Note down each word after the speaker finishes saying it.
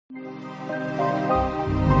شب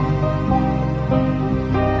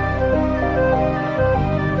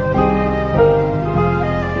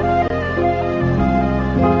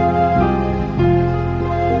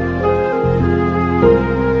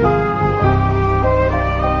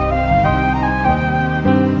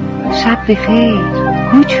بخیر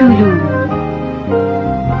کوچولو.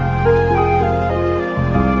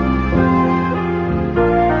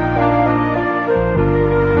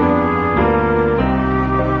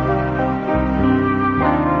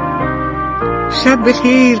 شب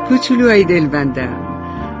بخیر کوچولوهای دلبندم.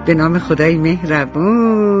 به نام خدای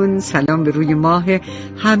مهربون، سلام به روی ماه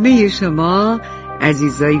همه شما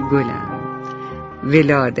عزیزای گلم.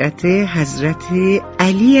 ولادت حضرت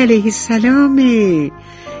علی علیه السلام،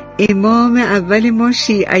 امام اول ما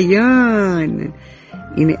شیعیان.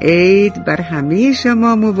 این عید بر همه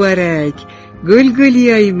شما مبارک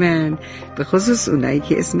گلیای من، به خصوص اونایی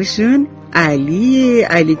که اسمشون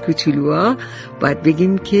علی کوچولوها. باید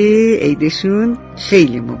بگیم که عیدشون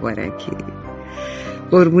خیلی مبارکه.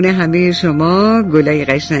 قربون همه شما گلای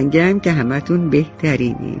قشنگم که همتون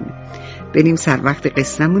بهترینین. بریم سر وقت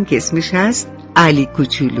قصه‌مون که اسمش هست علی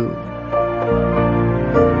کوچولو.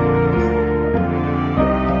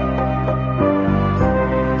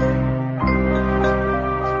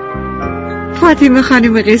 فاطمه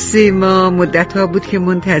خانم قصه ما مدت‌ها بود که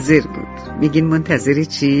منتظر بود. میگین منتظر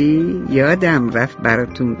چی؟ یادم رفت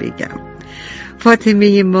براتون بگم.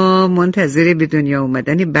 فاطمه ما منتظر به دنیا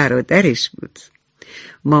اومدن برادرش بود.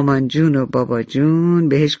 مامان جون و بابا جون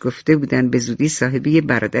بهش گفته بودن به زودی صاحب یه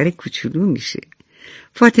برادر کوچولو میشه.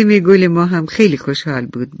 فاطمه گل ما هم خیلی خوشحال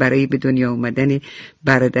بود برای به دنیا اومدن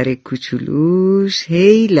برادر کوچولوش.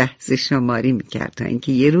 هی لحظه شماری میکرد تا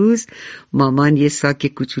اینکه یه روز مامان یه ساک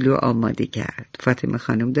کوچولو آماده کرد. فاطمه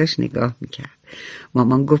خانم داشت نگاه میکرد.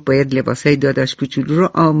 مامان گفت باید لباسای داداش کوچولو رو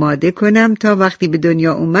آماده کنم تا وقتی به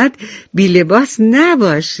دنیا اومد بی لباس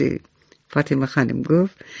نباشه. فاطمه خانم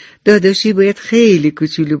گفت داداشی باید خیلی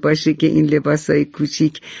کوچولو باشه که این لباسای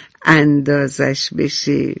کوچیک اندازش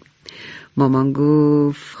بشه. مامان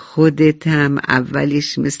گفت خودت هم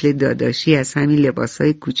اولش مثل داداشی از همین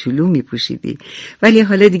لباسای کوچولو میپوشیدی، ولی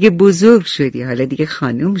حالا دیگه بزرگ شدی، حالا دیگه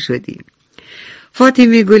خانم شدی.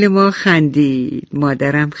 فاطمه گل ما خندید،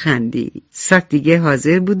 مادرم خندید. ساعت دیگه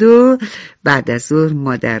حاضر بود و بعد از ظهر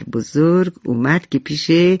مادر بزرگ اومد که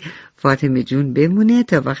پیش فاطمه جون بمونه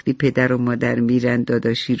تا وقتی پدر و مادر میرن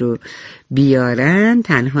داداشی رو بیارن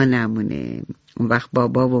تنها نمونه. اون وقت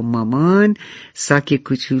بابا و مامان ساک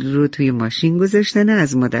کوچولو رو توی ماشین گذاشتن و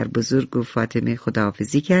از مادر بزرگ و فاطمه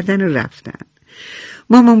خداحافظی کردن و رفتن.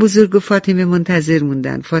 مامان بزرگ و فاطمه منتظر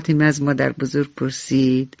موندن. فاطمه از مادر بزرگ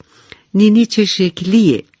پرسید نینی چه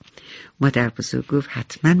شکلیه؟ مادر بزرگ گفت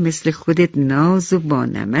حتما مثل خودت ناز و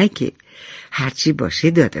بانمکه، هرچی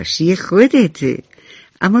باشه داداشی خودته،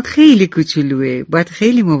 اما خیلی کوچولوه، باید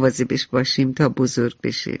خیلی مواظبش باشیم تا بزرگ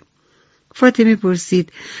بشه. فاطمه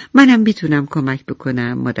پرسید منم میتونم کمک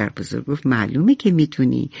بکنم؟ مادر بزرگ گفت معلومه که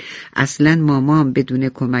میتونی، اصلا مامان بدون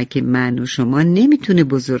کمک من و شما نمیتونه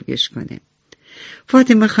بزرگش کنه.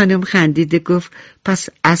 فاطمه خانم خندیده گفت پس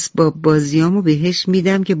اسباب بازیامو بهش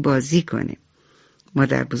میدم که بازی کنه.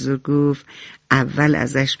 مادر بزرگ گفت اول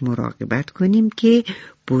ازش مراقبت کنیم که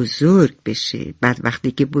بزرگ بشه، بعد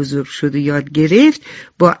وقتی که بزرگ شد و یاد گرفت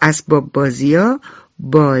با اسباب بازی‌ها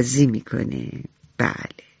بازی میکنه.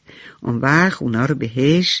 بله، اون وقت اونا رو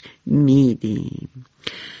بهش میدیم.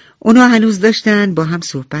 اونا هنوز داشتن با هم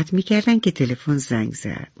صحبت میکردن که تلفن زنگ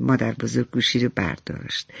زد. مادر بزرگ گوشی رو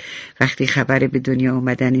برداشت. وقتی خبر به دنیا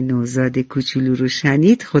آمدن نوزاد کوچولو رو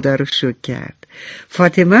شنید خدا رو شکر کرد.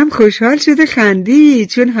 فاطمه هم خوشحال شده خندید،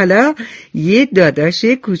 چون حالا یه داداش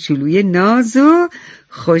کوچولوی ناز و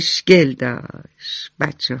خوشگل داشت.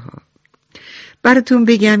 بچه ها براتون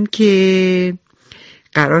بگم که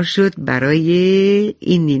قرار شد برای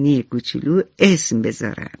این نینی کوچولو اسم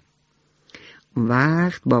بذارن. اون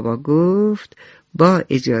وقت بابا گفت با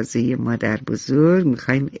اجازه مادر بزرگ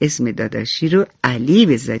میخوایم اسم داداشی رو علی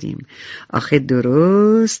بذاریم، آخه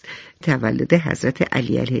درست تولد حضرت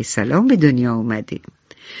علی علیه السلام به دنیا اومده.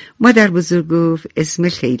 مادر بزرگ گفت اسم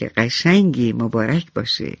خیلی قشنگی، مبارک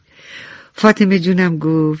باشه. فاطمه جونم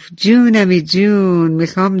گفت جونمی جون،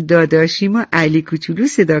 میخوام داداشیمو علی کوچولو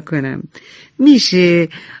صدا کنم، میشه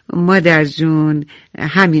مادر جون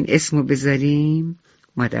همین اسمو بذاریم؟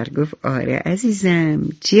 مادر گفت آره عزیزم،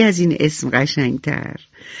 چی از این اسم قشنگتر.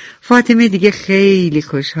 فاطمه دیگه خیلی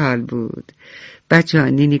خوشحال بود. بچه ها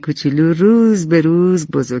نینی کوچولو روز به روز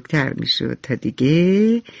بزرگتر می شد تا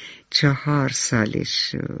دیگه 4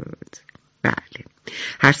 سالش شد. بله،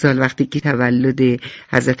 هر سال وقتی که تولد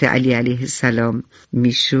حضرت علی علیه السلام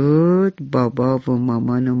میشد، بابا و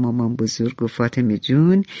مامان بزرگ و فاطمه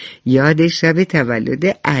جون یاد شب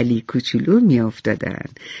تولد علی کوچولو میافتادن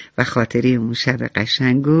و خاطره اون شب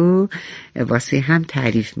قشنگو واسه هم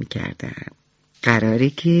تعریف میکردن. قراره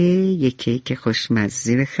که یک کیک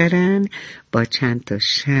خوشمزه بخرن با چند تا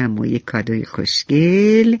شمع و یک کادوی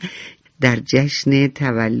خوشگل در جشن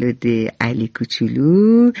تولد علی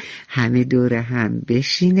کوچولو همه دور هم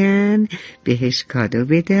بشینن، بهش کادو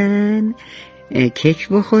بدن، کیک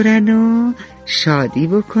بخورن و شادی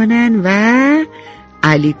بکنن و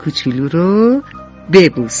علی کوچولو رو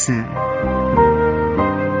ببوسن.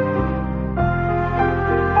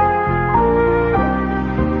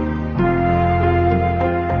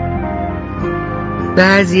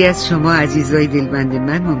 بعضی از شما عزیزای دلبند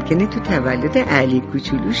من ممکنه تو تولد علی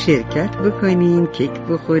کوچولو شرکت بکنین، کیک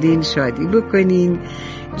بخورین، شادی بکنین،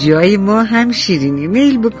 جای ما هم شیرینی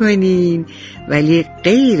میل بکنین، ولی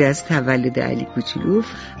غیر از تولد علی کوچولو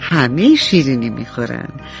همه شیرینی میخورن،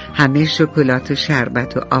 همه شکلات و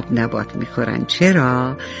شربت و آب نبات میخورن.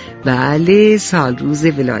 چرا؟ بله، سال روز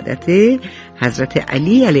ولادت حضرت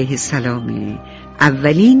علی علیه السلام،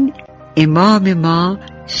 اولین امام ما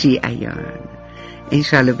شیعیان.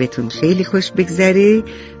 انشالله بهتون خیلی خوش بگذره.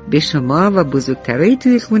 به شما و بزرگترای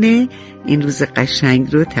توی خونه این روز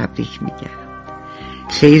قشنگ رو تبریک میگم.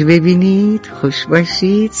 خیر ببینید، خوش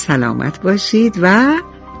باشید، سلامت باشید و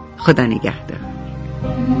خدا نگهدار.